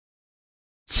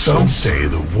Some say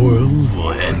the world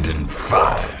will end in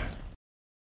fire.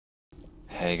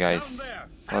 Hey guys,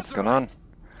 what's going on?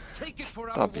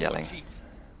 Stop yelling.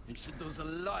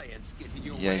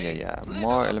 Yeah.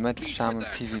 More Elemental Shaman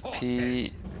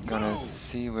PvP. Gonna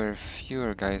see where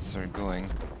fewer guys are going.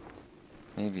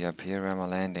 Maybe up here where I'm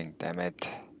landing, damn it.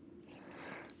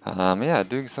 Yeah,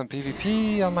 doing some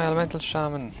PvP on my Elemental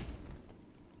Shaman.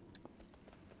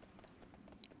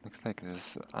 Looks like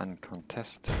this is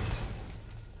uncontested.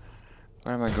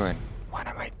 Where am I going? What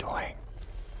am I doing?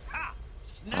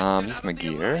 This is my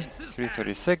gear.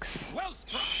 336.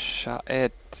 Shot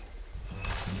it.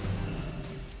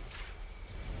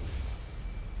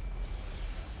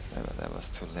 That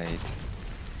was too late.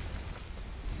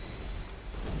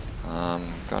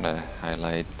 Gonna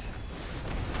highlight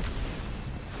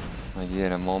my gear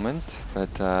in a moment,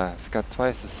 but I've got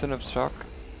twice the synapse shock,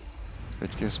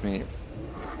 which gives me...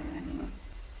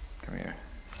 Come here.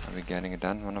 Are we getting it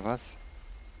done, one of us?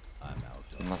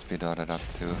 It must be dotted up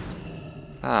too.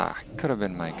 Could have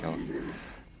been Michael.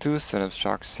 2 synapse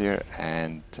shocks here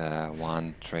and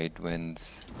 1 trade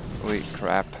winds. Oi,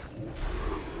 crap.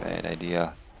 Bad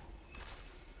idea.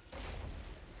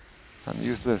 I'm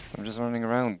useless. I'm just running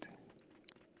around.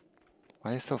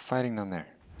 Why are you still fighting down there?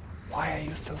 Why are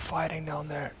you still fighting down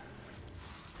there?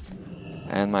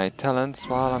 And my talents,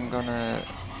 well, I'm gonna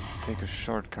take a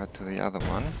shortcut to the other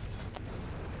one.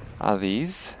 Are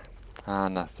these?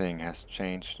 Nothing has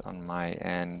changed on my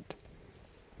end.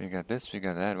 We got this, we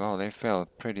got that. Wow, they fell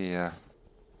pretty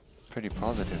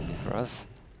positively for us.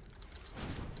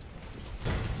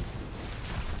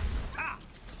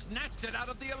 Snatched it out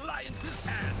of the Alliance's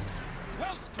hands.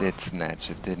 Well, did snatch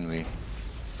it, didn't we?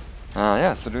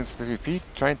 Yeah, so doing some PvP,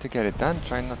 trying to get it done,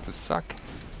 trying not to suck.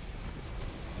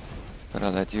 But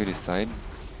I'll let you decide.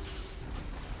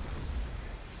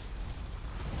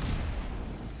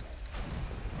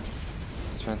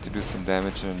 Just trying to do some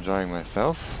damage and enjoying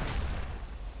myself.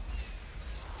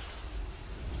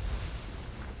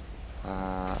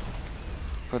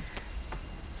 Put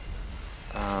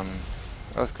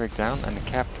Earthquake down and a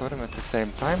cap totem at the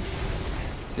same time.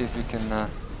 See if we can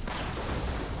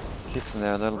keep them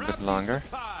there a little bit longer.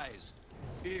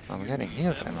 I'm getting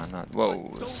heals, am I not?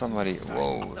 Whoa, somebody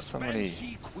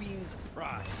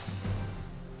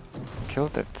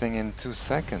killed that thing in 2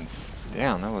 seconds.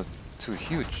 Damn, that was 2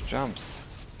 huge jumps.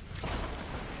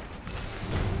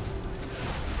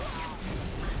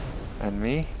 And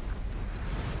me?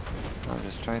 I'm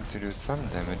just trying to do some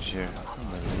damage here.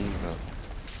 Unbelievable.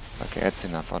 Okay, that's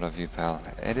enough out of you, pal.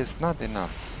 It is not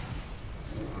enough.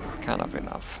 Kind of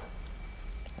enough.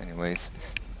 Anyways,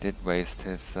 did waste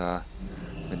his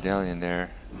medallion there.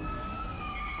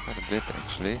 Quite a bit,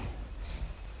 actually.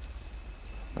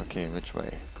 Okay, which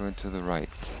way? Going to the right.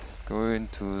 Going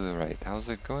to the right. How's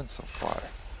it going so far?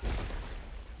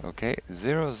 Okay,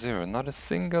 0-0. Not a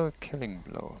single killing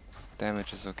blow.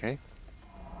 Damage is okay.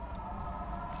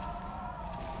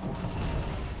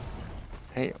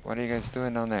 Hey, what are you guys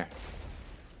doing down there?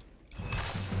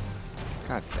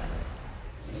 God damn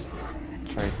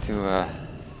it.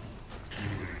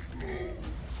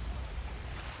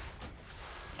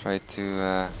 Try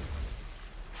to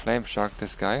flame shock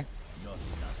this guy.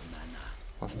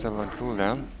 Was still on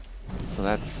cooldown, so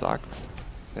that sucked.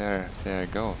 There you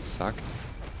go, suck.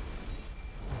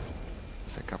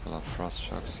 There's a couple of frost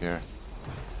shocks here.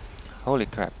 Holy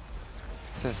crap.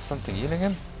 Is there something healing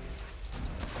him?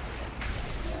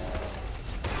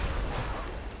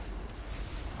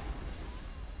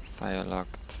 Fire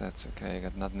locked, that's okay, I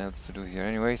got nothing else to do here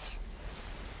anyways.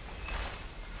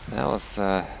 That was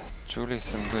truly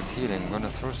some good healing. I'm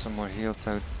gonna throw some more heals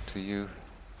out to you.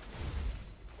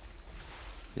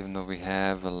 Even though we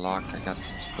have a lock, I got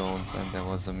some stones and there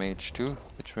was a mage too.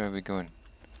 Which way are we going?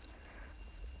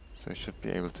 So he should be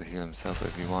able to heal himself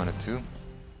if he wanted to.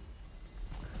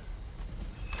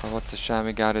 But what's a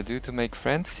shaman gotta do to make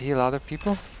friends? Heal other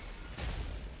people?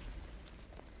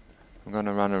 I'm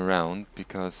gonna run around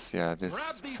because, yeah,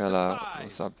 this fella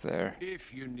was up there,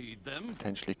 if you need them,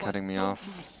 potentially cutting me off.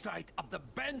 Sight of the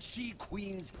Banshee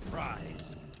Queen's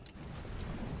prize.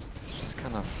 It's just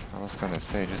kind of, I was gonna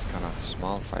say, just kind of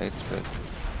small fights, but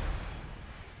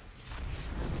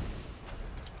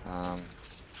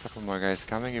couple more guys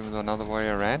coming, even though another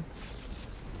warrior ran.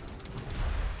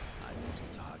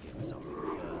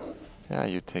 Yeah,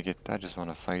 you take it. I just want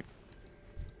to fight.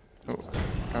 Oh,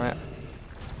 come here.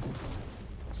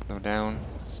 Slow down,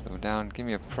 slow down. Give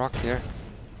me a proc here.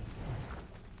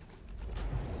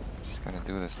 Just gonna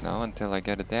do this now until I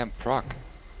get a damn proc.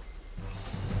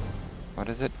 What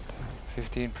is it?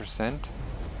 15%?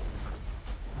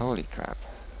 Holy crap.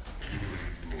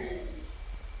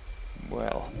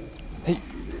 well. Hey!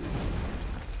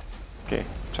 Okay,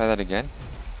 try that again.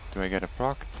 Do I get a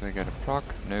proc? Do I get a proc?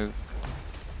 No.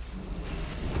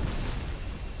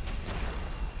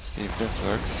 See if this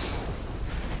works.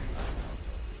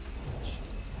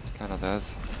 Kinda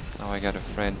does. Now I got a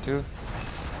friend too.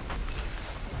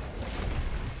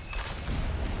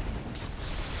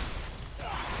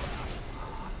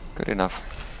 Good enough.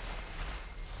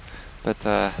 But,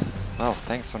 well,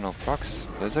 thanks for no procs,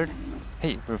 Blizzard.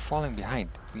 Hey, we're falling behind.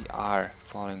 We are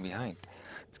falling behind.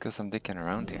 It's because I'm dicking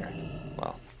around here.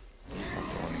 Well, that's not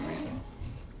the only reason.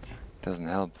 Doesn't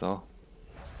help though.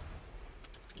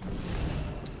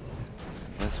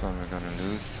 This one we're gonna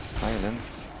lose.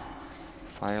 Silenced.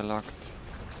 Fire locked.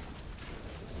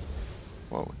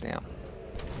 Whoa, damn.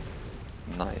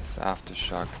 Nice.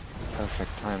 Aftershock.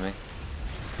 Perfect timing.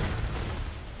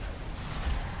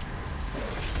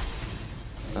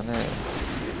 Gonna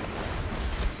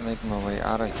make my way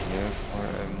out of here for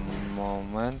a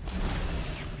moment.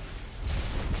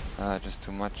 Just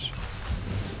too much.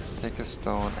 Take a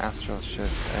stone, astral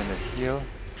shift, and a heal.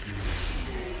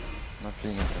 Not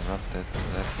being interrupted, so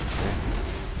that's okay.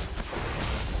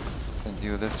 Send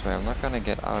you this way. I'm not gonna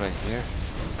get out of here.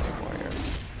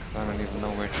 Warriors. So I don't even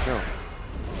know where to go.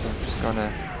 So I'm just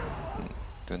gonna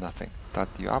do nothing. Dot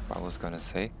you up, I was gonna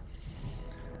say.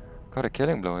 Got a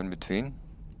killing blow in between.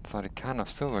 Thought it kind of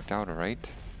still worked out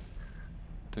alright.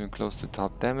 Doing close to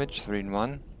top damage, 3 in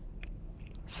 1.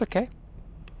 It's okay.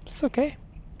 It's okay.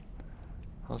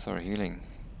 How's our healing?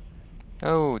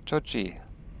 Oh, Chochi.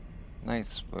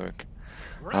 Nice work.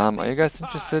 Are you guys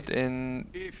interested in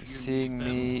seeing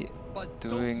me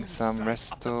doing some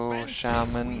resto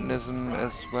shamanism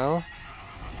as well?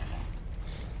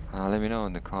 Let me know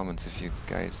in the comments if you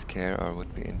guys care or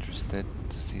would be interested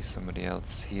to see somebody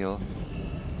else heal.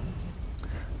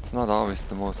 It's not always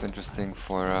the most interesting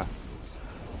for a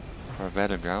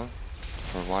battleground,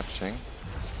 for watching.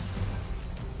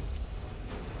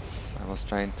 I was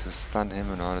trying to stun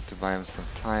him in order to buy him some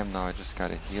time, now I just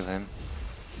gotta heal him.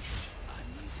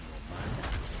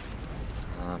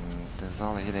 This is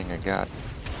all the healing I got.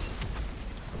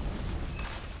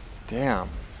 Damn,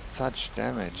 such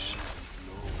damage.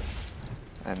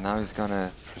 And now he's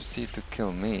gonna proceed to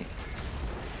kill me.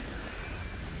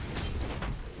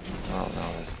 Oh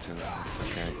no, there's 2, that's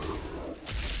okay.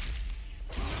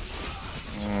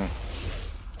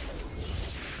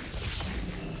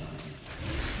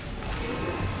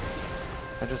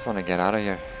 I just want to get out of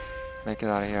here. Make it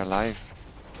out of here alive.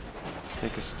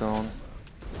 Take a stone.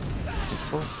 He's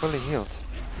fully healed.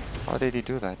 How did he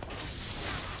do that?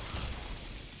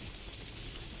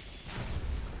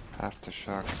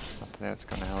 Aftershock. Not that's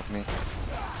gonna help me.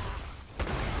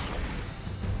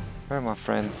 Where are my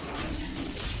friends?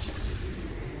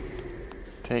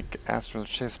 Take Astral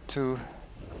Shift 2.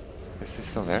 Is he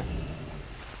still there?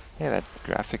 Yeah, that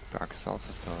graphic block is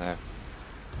also still there.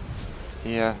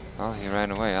 Yeah, well, he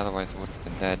ran away, otherwise he would have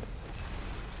been dead.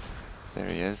 There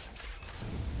he is.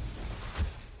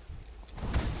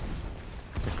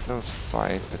 It's a close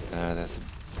fight, but there's a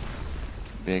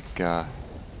big... Oh,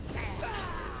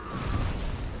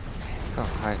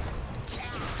 hi.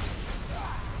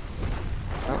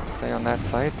 Oh, stay on that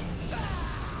side.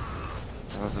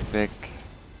 There was a big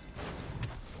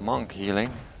monk healing.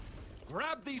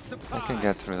 Grab these I supplies can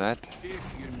get through that.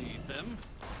 if you need them,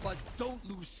 but don't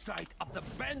lose sight of the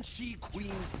Banshee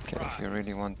Queen's Okay, prize. if you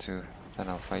really want to, then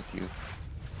I'll fight you.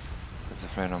 That's a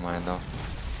friend of mine, though.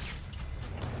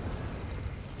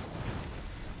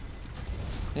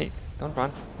 Hey, don't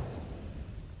run.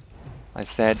 I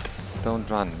said, don't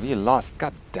run. We lost.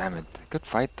 God damn it. Good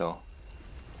fight, though.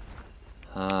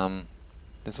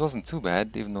 This wasn't too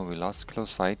bad, even though we lost.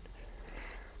 Close fight.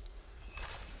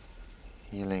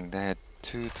 Healing. They had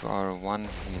 2 to our 1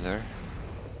 healer.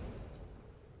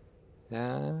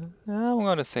 Yeah, I'm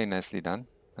gonna say nicely done.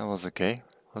 That was okay.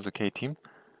 That was okay, team.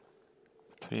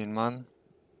 3 in 1.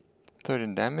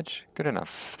 13 damage. Good enough.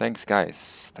 Thanks,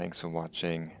 guys. Thanks for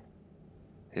watching.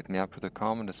 Hit me up with a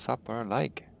comment, a sub, or a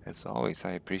like. As always,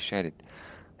 I appreciate it.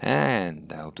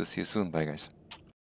 And I hope to see you soon. Bye, guys.